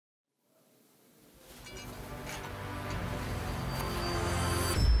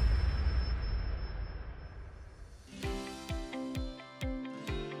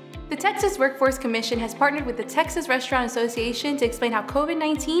Texas Workforce Commission has partnered with the Texas Restaurant Association to explain how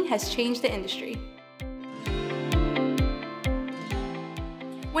COVID-19 has changed the industry.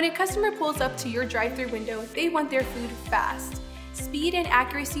 When a customer pulls up to your drive-thru window, they want their food fast. Speed and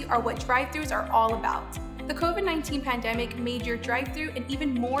accuracy are what drive-thrus are all about. The COVID-19 pandemic made your drive-thru an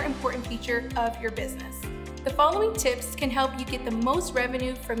even more important feature of your business. The following tips can help you get the most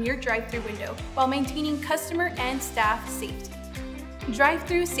revenue from your drive-thru window while maintaining customer and staff safety.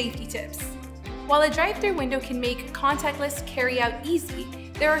 Drive-thru safety tips. While a drive-thru window can make contactless carry-out easy,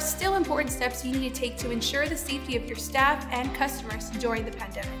 there are still important steps you need to take to ensure the safety of your staff and customers during the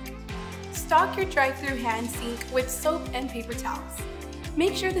pandemic. Stock your drive-thru hand sink with soap and paper towels.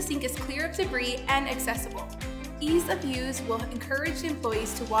 Make sure the sink is clear of debris and accessible. Ease of use will encourage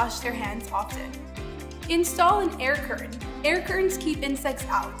employees to wash their hands often. Install an air curtain. Air curtains keep insects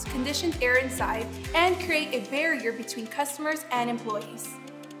out, condition air inside, and create a barrier between customers and employees.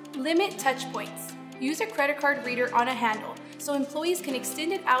 Limit touch points. Use a credit card reader on a handle so employees can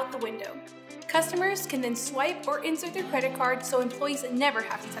extend it out the window. Customers can then swipe or insert their credit card so employees never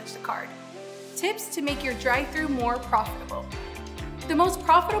have to touch the card. Tips to make your drive-thru more profitable. The most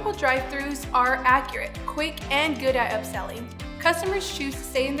profitable drive-thrus are accurate, quick, and good at upselling. Customers choose to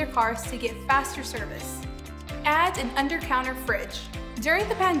stay in their cars to get faster service. Add an under-counter fridge. During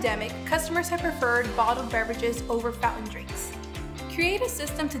the pandemic, customers have preferred bottled beverages over fountain drinks. Create a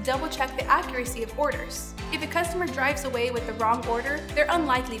system to double-check the accuracy of orders. If a customer drives away with the wrong order, they're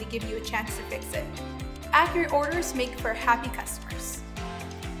unlikely to give you a chance to fix it. Accurate orders make for happy customers.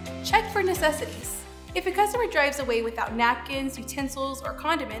 Check for necessities. If a customer drives away without napkins, utensils, or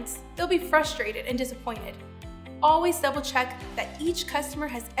condiments, they'll be frustrated and disappointed. Always double-check that each customer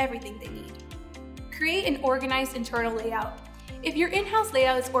has everything they need. Create an organized internal layout. If your in-house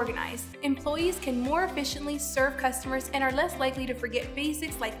layout is organized, employees can more efficiently serve customers and are less likely to forget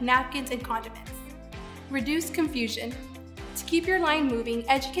basics like napkins and condiments. Reduce confusion. To keep your line moving,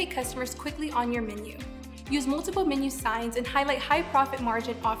 educate customers quickly on your menu. Use multiple menu signs and highlight high profit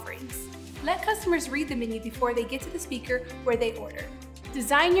margin offerings. Let customers read the menu before they get to the speaker where they order.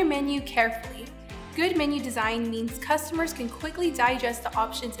 Design your menu carefully. Good menu design means customers can quickly digest the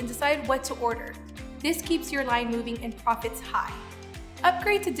options and decide what to order. This keeps your line moving and profits high.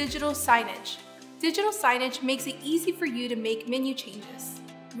 Upgrade to digital signage. Digital signage makes it easy for you to make menu changes.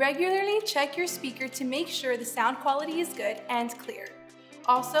 Regularly check your speaker to make sure the sound quality is good and clear.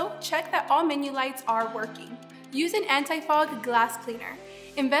 Also, check that all menu lights are working. Use an anti-fog glass cleaner.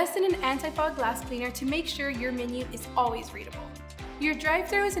 Invest in an anti-fog glass cleaner to make sure your menu is always readable. Your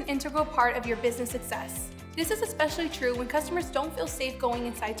drive-thru is an integral part of your business success. This is especially true when customers don't feel safe going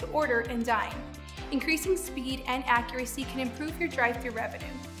inside to order and dine. Increasing speed and accuracy can improve your drive-thru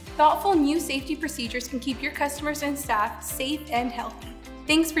revenue. Thoughtful new safety procedures can keep your customers and staff safe and healthy.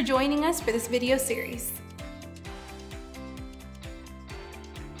 Thanks for joining us for this video series.